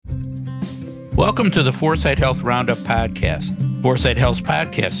Welcome to the Foresight Health Roundup podcast. Foresight Health's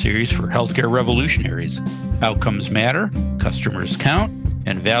podcast series for healthcare revolutionaries. Outcomes matter, customers count,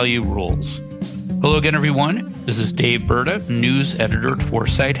 and value rules. Hello again, everyone. This is Dave Burda, news editor at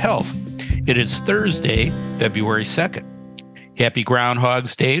Foresight Health. It is Thursday, February 2nd. Happy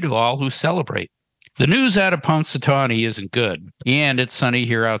Groundhog's Day to all who celebrate. The news out of Punxsutawney isn't good, and it's sunny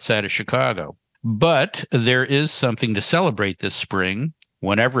here outside of Chicago. But there is something to celebrate this spring,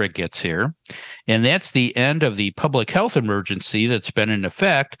 whenever it gets here, and that's the end of the public health emergency that's been in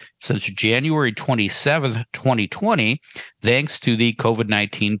effect since January 27th, 2020, thanks to the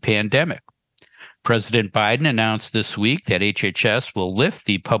COVID-19 pandemic. President Biden announced this week that HHS will lift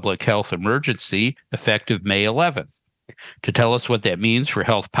the public health emergency effective May 11th. To tell us what that means for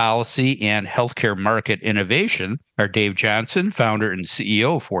health policy and healthcare market innovation are Dave Johnson, founder and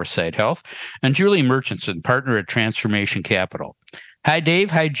CEO of Foresight Health, and Julie Murchison, partner at Transformation Capital. Hi, Dave.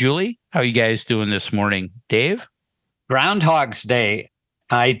 Hi, Julie. How are you guys doing this morning? Dave? Groundhog's Day.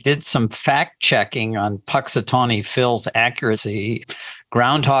 I did some fact checking on Punxsutawney Phil's accuracy.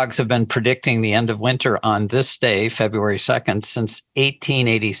 Groundhogs have been predicting the end of winter on this day, February 2nd, since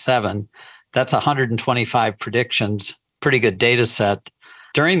 1887. That's 125 predictions. Pretty good data set.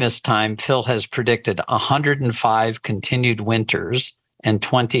 During this time, Phil has predicted 105 continued winters and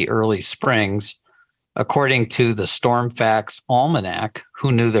 20 early springs. According to the StormFacts Almanac,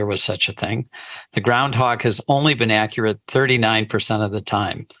 who knew there was such a thing, the groundhog has only been accurate 39% of the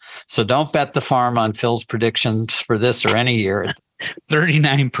time. So don't bet the farm on Phil's predictions for this or any year.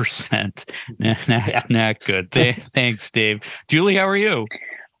 39%. Not good. Thanks, Dave. Julie, how are you?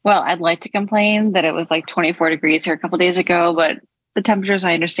 Well, I'd like to complain that it was like 24 degrees here a couple of days ago, but the temperatures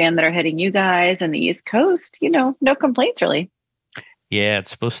I understand that are hitting you guys and the East Coast, no complaints really. Yeah,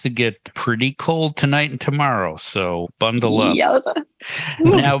 it's supposed to get pretty cold tonight and tomorrow, so bundle up. Yowza.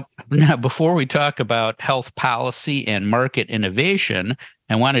 Now, before we talk about health policy and market innovation,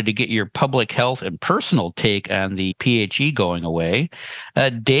 I wanted to get your public health and personal take on the PHE going away.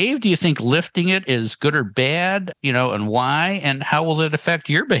 Dave, do you think lifting it is good or bad, and why? And how will it affect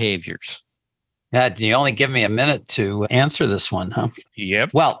your behaviors? You only give me a minute to answer this one, huh?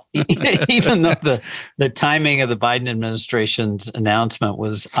 Yep. Well, even though the timing of the Biden administration's announcement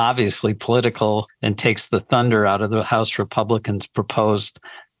was obviously political and takes the thunder out of the House Republicans' proposed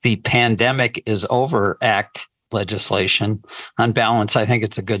The Pandemic is Over Act legislation, on balance, I think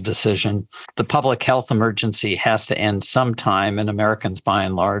it's a good decision. The public health emergency has to end sometime, and Americans, by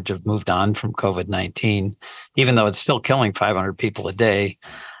and large, have moved on from COVID-19, even though it's still killing 500 people a day.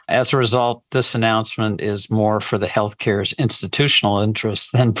 As a result, this announcement is more for the healthcare's institutional interests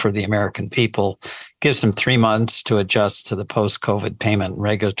than for the American people. It gives them 3 months to adjust to the post-COVID payment and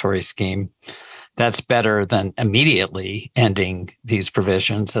regulatory scheme. That's better than immediately ending these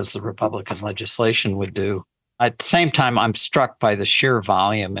provisions, as the Republican legislation would do. At the same time, I'm struck by the sheer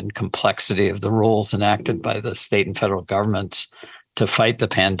volume and complexity of the rules enacted by the state and federal governments to fight the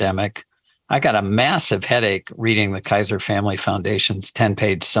pandemic. I got a massive headache reading the Kaiser Family Foundation's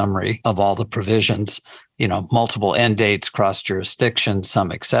 10-page summary of all the provisions, multiple end dates, cross jurisdictions,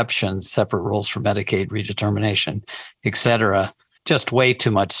 some exceptions, separate rules for Medicaid redetermination, et cetera. Just way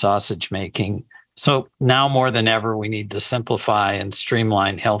too much sausage making. So now more than ever, we need to simplify and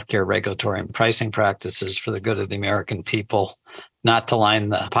streamline healthcare regulatory and pricing practices for the good of the American people, not to line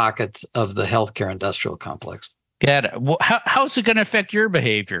the pockets of the healthcare industrial complex. Got it. Well, how's it going to affect your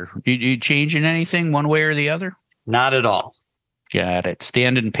behavior? You changing anything one way or the other? Not at all. Got it.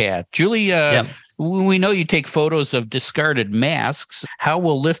 Standing pat. Julie, We know you take photos of discarded masks. How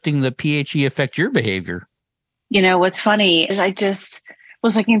will lifting the PHE affect your behavior? What's funny is I just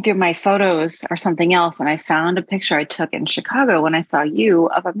was looking through my photos or something else, and I found a picture I took in Chicago when I saw you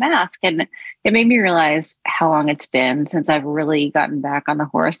of a mask. And it made me realize how long it's been since I've really gotten back on the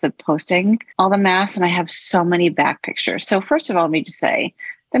horse of posting all the masks. And I have so many back pictures. So first of all, let me just say,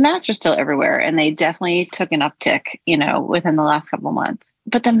 the masks are still everywhere, and they definitely took an uptick, within the last couple of months.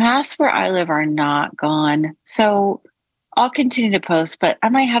 But the masks where I live are not gone. So I'll continue to post, but I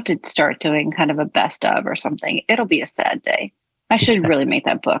might have to start doing kind of a best of or something. It'll be a sad day. I should really make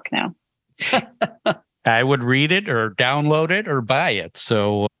that book now. I would read it or download it or buy it.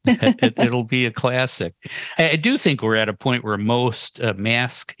 So it'll be a classic. I do think we're at a point where most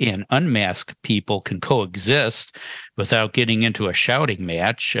masked and unmasked people can coexist without getting into a shouting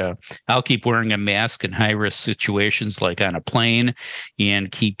match. I'll keep wearing a mask in high-risk situations like on a plane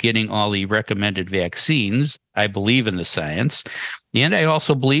and keep getting all the recommended vaccines. I believe in the science. And I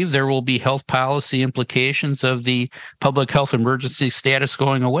also believe there will be health policy implications of the public health emergency status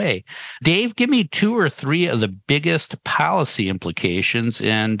going away. Dave, give me 2 or 3 of the biggest policy implications,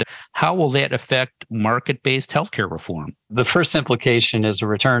 and how will that affect market-based healthcare reform? The first implication is a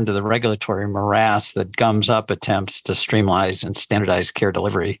return to the regulatory morass that gums up attempts to streamline and standardize care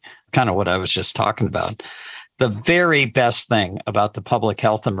delivery, kind of what I was just talking about. The very best thing about the public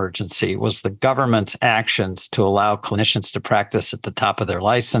health emergency was the government's actions to allow clinicians to practice at the top of their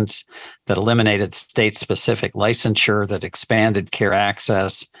license, that eliminated state-specific licensure, that expanded care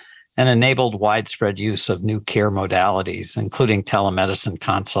access, and enabled widespread use of new care modalities, including telemedicine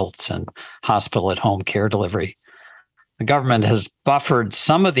consults and hospital-at-home care delivery. The government has buffered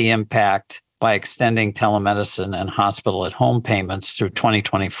some of the impact by extending telemedicine and hospital-at-home payments through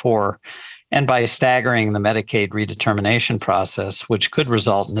 2024, and by staggering the Medicaid redetermination process, which could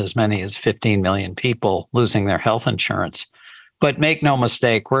result in as many as 15 million people losing their health insurance. But make no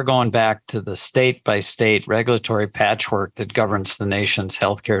mistake, we're going back to the state-by-state regulatory patchwork that governs the nation's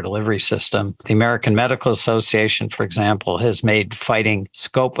healthcare delivery system. The American Medical Association, for example, has made fighting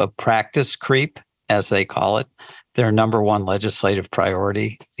scope of practice creep, as they call it, their number one legislative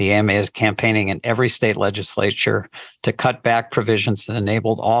priority. The AMA is campaigning in every state legislature to cut back provisions that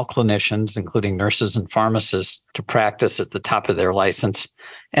enabled all clinicians, including nurses and pharmacists, to practice at the top of their license,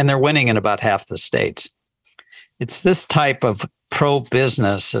 and they're winning in about half the states. It's this type of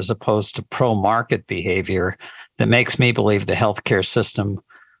pro-business as opposed to pro-market behavior that makes me believe the healthcare system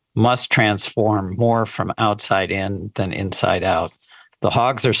must transform more from outside in than inside out. The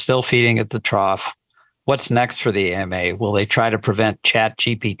hogs are still feeding at the trough. What's next for the AMA? Will they try to prevent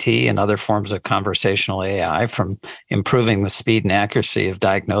ChatGPT and other forms of conversational AI from improving the speed and accuracy of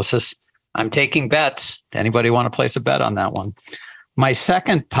diagnosis? I'm taking bets. Anybody want to place a bet on that one? My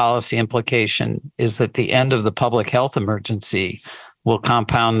second policy implication is that the end of the public health emergency will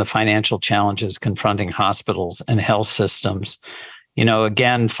compound the financial challenges confronting hospitals and health systems.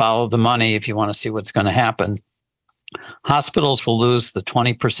 Again, follow the money if you want to see what's going to happen. Hospitals will lose the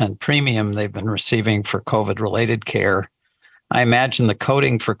 20% premium they've been receiving for COVID-related care. I imagine the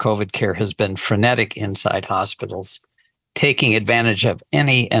coding for COVID care has been frenetic inside hospitals, taking advantage of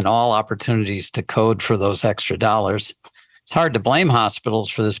any and all opportunities to code for those extra dollars. It's hard to blame hospitals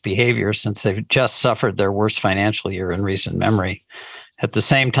for this behavior since they've just suffered their worst financial year in recent memory. At the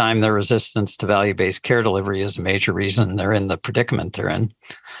same time, their resistance to value-based care delivery is a major reason they're in the predicament they're in.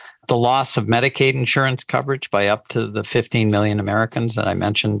 The loss of Medicaid insurance coverage by up to the 15 million Americans that I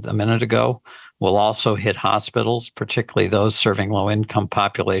mentioned a minute ago will also hit hospitals, particularly those serving low-income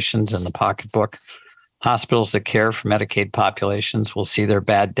populations in the pocketbook. Hospitals that care for Medicaid populations will see their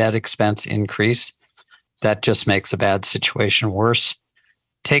bad debt expense increase. That just makes a bad situation worse.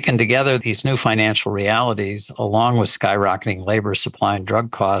 Taken together, these new financial realities, along with skyrocketing labor supply and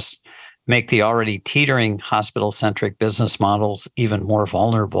drug costs, make the already teetering hospital-centric business models even more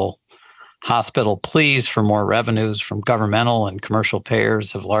vulnerable. Hospital pleas for more revenues from governmental and commercial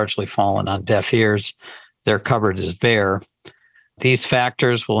payers have largely fallen on deaf ears. Their cupboard is bare. These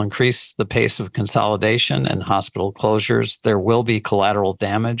factors will increase the pace of consolidation and hospital closures. There will be collateral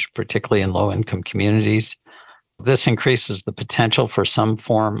damage, particularly in low-income communities. This increases the potential for some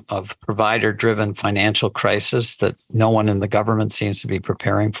form of provider-driven financial crisis that no one in the government seems to be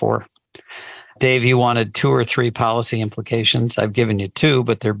preparing for. Dave, you wanted 2 or 3 policy implications. I've given you 2,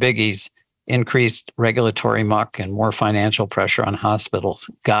 but they're biggies. Increased regulatory muck and more financial pressure on hospitals.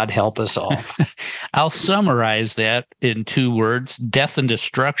 God help us all. I'll summarize that in 2 words: death and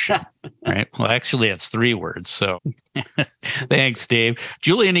destruction. Right. Well, actually, it's 3 words. So thanks, Dave.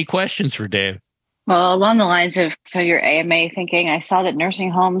 Julie, any questions for Dave? Well, along the lines of your AMA thinking, I saw that nursing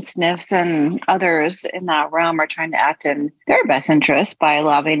homes, SNFs, and others in that realm are trying to act in their best interest by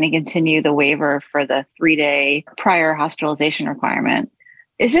lobbying to continue the waiver for the 3-day prior hospitalization requirement.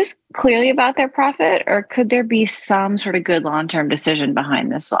 Is this clearly about their profit, or could there be some sort of good long-term decision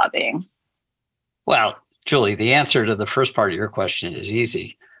behind this lobbying? Well, Julie, the answer to the first part of your question is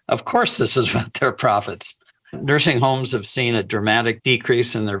easy. Of course, this is about their profits. Nursing homes have seen a dramatic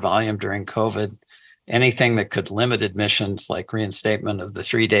decrease in their volume during COVID. Anything that could limit admissions, like reinstatement of the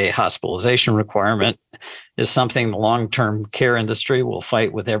 3-day hospitalization requirement, is something the long-term care industry will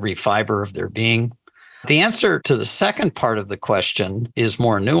fight with every fiber of their being. The answer to the second part of the question is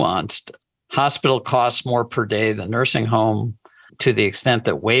more nuanced. Hospital costs more per day than nursing home, to the extent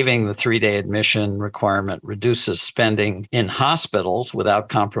that waiving the 3-day admission requirement reduces spending in hospitals without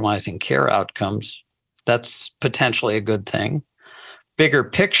compromising care outcomes. That's potentially a good thing. Bigger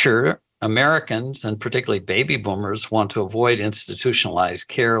picture, Americans, and particularly baby boomers, want to avoid institutionalized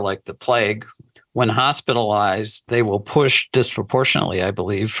care like the plague. When hospitalized, they will push disproportionately, I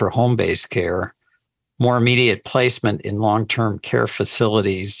believe, for home-based care. More immediate placement in long-term care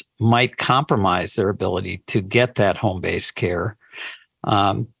facilities might compromise their ability to get that home-based care.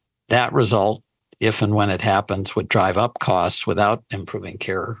 That result, if and when it happens, would drive up costs without improving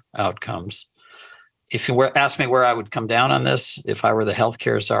care outcomes. If you were ask me where I would come down on this, if I were the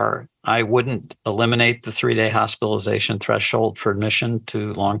healthcare czar, I wouldn't eliminate the 3-day hospitalization threshold for admission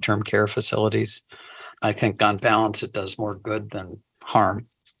to long-term care facilities. I think on balance, it does more good than harm.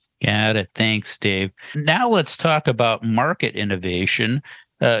 Got it. Thanks, Dave. Now let's talk about market innovation.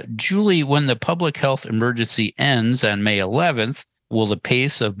 Julie, when the public health emergency ends on May 11th, will the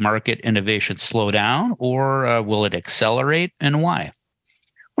pace of market innovation slow down or will it accelerate, and why?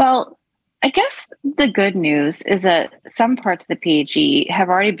 Well, I guess the good news is that some parts of the PHE have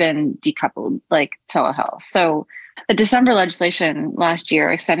already been decoupled, like telehealth. So the December legislation last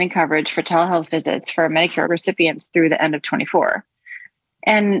year extended coverage for telehealth visits for Medicare recipients through the end of 24.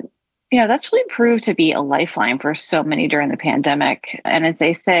 And, that's really proved to be a lifeline for so many during the pandemic. And as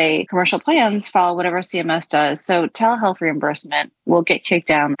they say, commercial plans follow whatever CMS does. So telehealth reimbursement will get kicked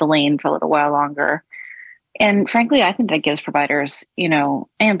down the lane for a little while longer. And frankly, I think that gives providers,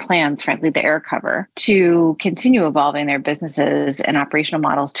 and plans, frankly, the air cover to continue evolving their businesses and operational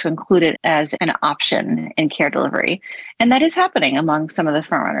models to include it as an option in care delivery. And that is happening among some of the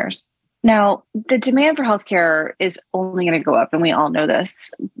frontrunners. Now, the demand for healthcare is only going to go up, and we all know this,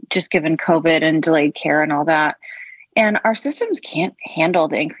 just given COVID and delayed care and all that. And our systems can't handle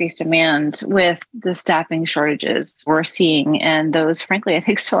the increased demand with the staffing shortages we're seeing, and those, frankly, I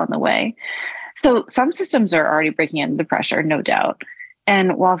think still on the way. So some systems are already breaking under the pressure, no doubt.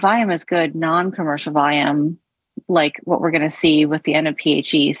 And while volume is good, non-commercial volume, like what we're going to see with the end of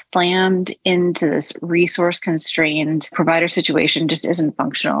PHE, slammed into this resource-constrained provider situation just isn't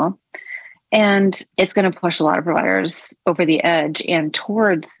functional. And it's going to push a lot of providers over the edge and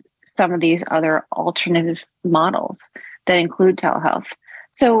towards some of these other alternative models that include telehealth.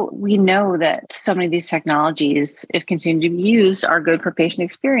 So we know that so many of these technologies, if continued to be used, are good for patient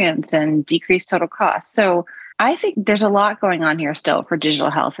experience and decrease total costs. So I think there's a lot going on here still for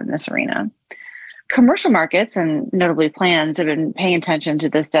digital health in this arena. Commercial markets, and notably plans, have been paying attention to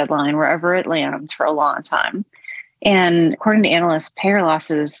this deadline wherever it lands for a long time. And according to analysts, payer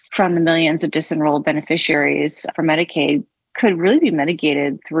losses from the millions of disenrolled beneficiaries for Medicaid could really be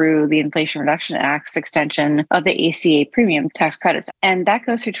mitigated through the Inflation Reduction Act's extension of the ACA premium tax credits. And that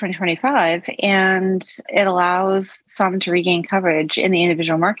goes through 2025, and it allows some to regain coverage in the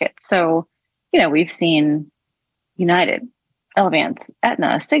individual markets. So, we've seen United, Elevance,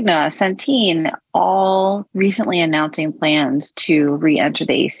 Aetna, Cigna, Centene, all recently announcing plans to re-enter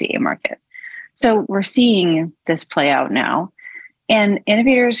the ACA market. So we're seeing this play out now. And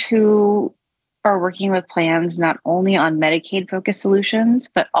innovators who are working with plans not only on Medicaid-focused solutions,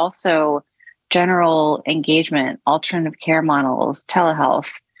 but also general engagement, alternative care models, telehealth,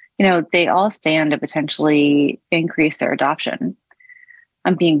 they all stand to potentially increase their adoption.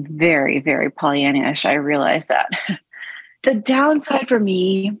 I'm being very, very Pollyannish. I realize that. The downside for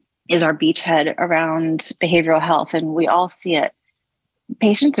me is our beachhead around behavioral health, and we all see it.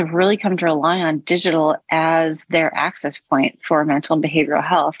 Patients have really come to rely on digital as their access point for mental and behavioral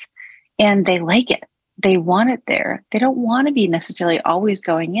health, and they like it. They want it there. They don't want to be necessarily always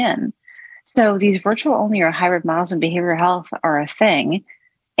going in. So these virtual only or hybrid models in behavioral health are a thing,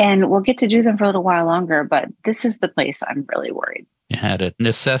 and we'll get to do them for a little while longer, but this is the place I'm really worried. You had it.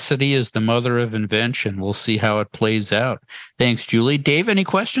 Necessity is the mother of invention. We'll see how it plays out. Thanks, Julie. Dave, any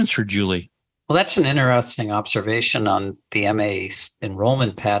questions for Julie? Well, that's an interesting observation on the MA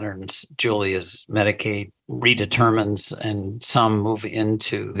enrollment patterns, Julie, as Medicaid redetermines and some move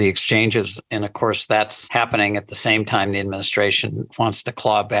into the exchanges. And of course, that's happening at the same time the administration wants to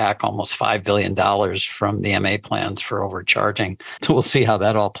claw back almost $5 billion from the MA plans for overcharging. So we'll see how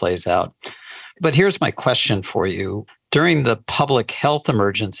that all plays out. But here's my question for you. During the public health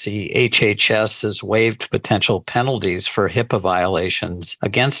emergency, HHS has waived potential penalties for HIPAA violations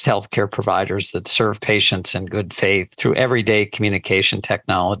against healthcare providers that serve patients in good faith through everyday communication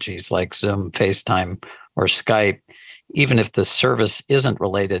technologies like Zoom, FaceTime, or Skype. Even if the service isn't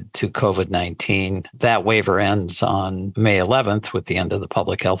related to COVID-19, that waiver ends on May 11th with the end of the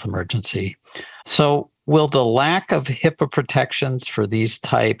public health emergency. So will the lack of HIPAA protections for these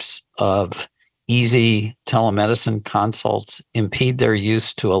types of easy telemedicine consults impede their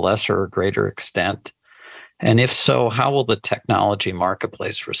use to a lesser or greater extent? And if so, how will the technology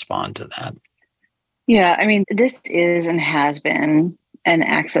marketplace respond to that? Yeah, this is and has been an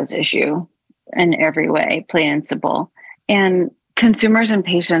access issue in every way, plain and simple. And consumers and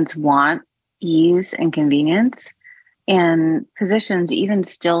patients want ease and convenience. And physicians, even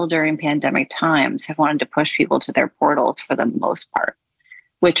still during pandemic times, have wanted to push people to their portals for the most part,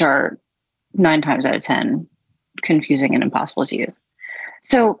 which are 9 times out of 10 confusing and impossible to use.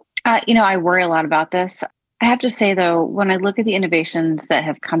 So, I worry a lot about this. I have to say, though, when I look at the innovations that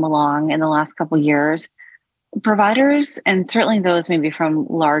have come along in the last couple of years, providers, and certainly those maybe from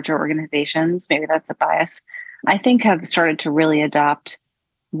larger organizations, maybe that's a bias, I think have started to really adopt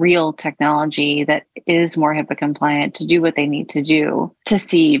real technology that is more HIPAA compliant to do what they need to do to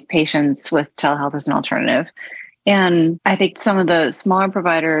see patients with telehealth as an alternative. And I think some of the smaller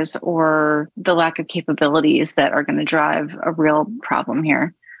providers or the lack of capabilities that are going to drive a real problem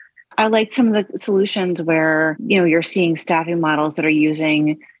here. I like some of the solutions where, you're seeing staffing models that are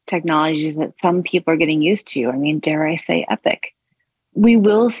using technologies that some people are getting used to. I mean, dare I say Epic. We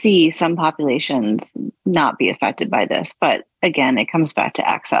will see some populations not be affected by this, but again, it comes back to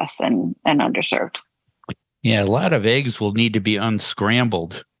access and underserved. Yeah, a lot of eggs will need to be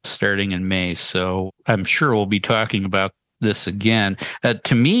unscrambled starting in May. So I'm sure we'll be talking about this again.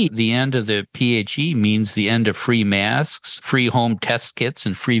 To me, the end of the PHE means the end of free masks, free home test kits,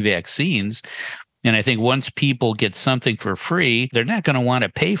 and free vaccines. And I think once people get something for free, they're not going to want to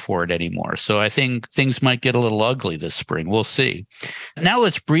pay for it anymore. So I think things might get a little ugly this spring. We'll see. Now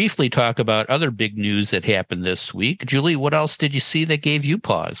let's briefly talk about other big news that happened this week. Julie, what else did you see that gave you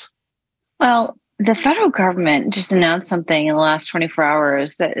pause? Well, the federal government just announced something in the last 24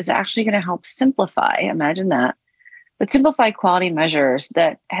 hours that is actually going to help simplify, imagine that, but simplify quality measures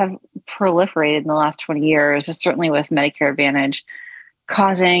that have proliferated in the last 20 years, certainly with Medicare Advantage,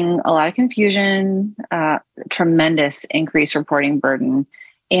 causing a lot of confusion, tremendous increased reporting burden,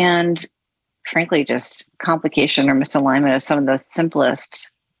 and frankly, just complication or misalignment of some of the simplest,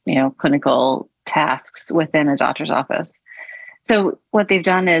 clinical tasks within a doctor's office. So what they've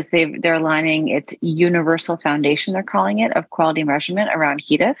done is they're aligning its universal foundation, they're calling it, of quality measurement around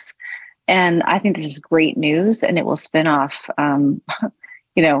HEDIS. And I think this is great news, and it will spin off, I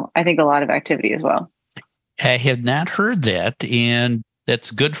think a lot of activity as well. I have not heard that, and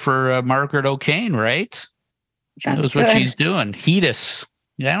that's good for Margaret O'Kane, right? She knows what she's doing. HEDIS.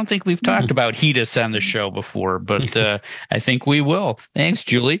 I don't think we've talked about HEDIS on the show before, but I think we will. Thanks,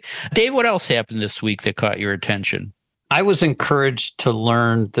 Julie. Dave, what else happened this week that caught your attention? I was encouraged to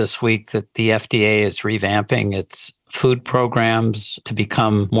learn this week that the FDA is revamping its food programs to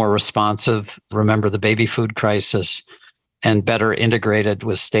become more responsive. Remember the baby food crisis, and better integrated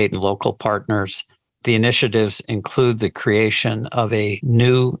with state and local partners. The initiatives include the creation of a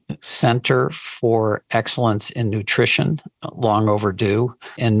new Center for Excellence in Nutrition, long overdue,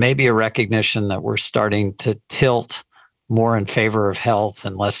 and maybe a recognition that we're starting to tilt more in favor of health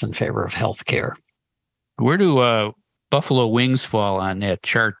and less in favor of healthcare. Where do buffalo wings fall on that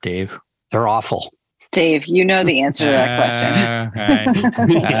chart, Dave? They're awful. Dave, you know the answer to that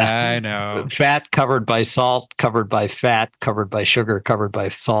question. I know. Fat covered by salt, covered by fat, covered by sugar, covered by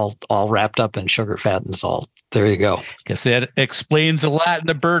salt, all wrapped up in sugar, fat, and salt. There you go. Guess that explains a lot in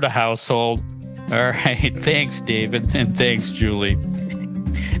the Berta household. All right. Thanks, David. And thanks, Julie.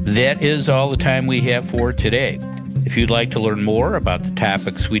 That is all the time we have for today. If you'd like to learn more about the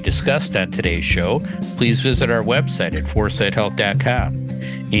topics we discussed on today's show, please visit our website at foresightshealth.com.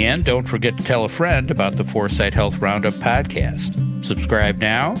 And don't forget to tell a friend about the Foresight Health Roundup podcast. Subscribe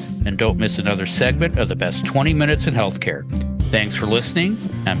now and don't miss another segment of the best 20 minutes in healthcare. Thanks for listening.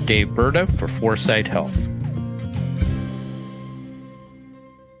 I'm Dave Berta for Foresight Health.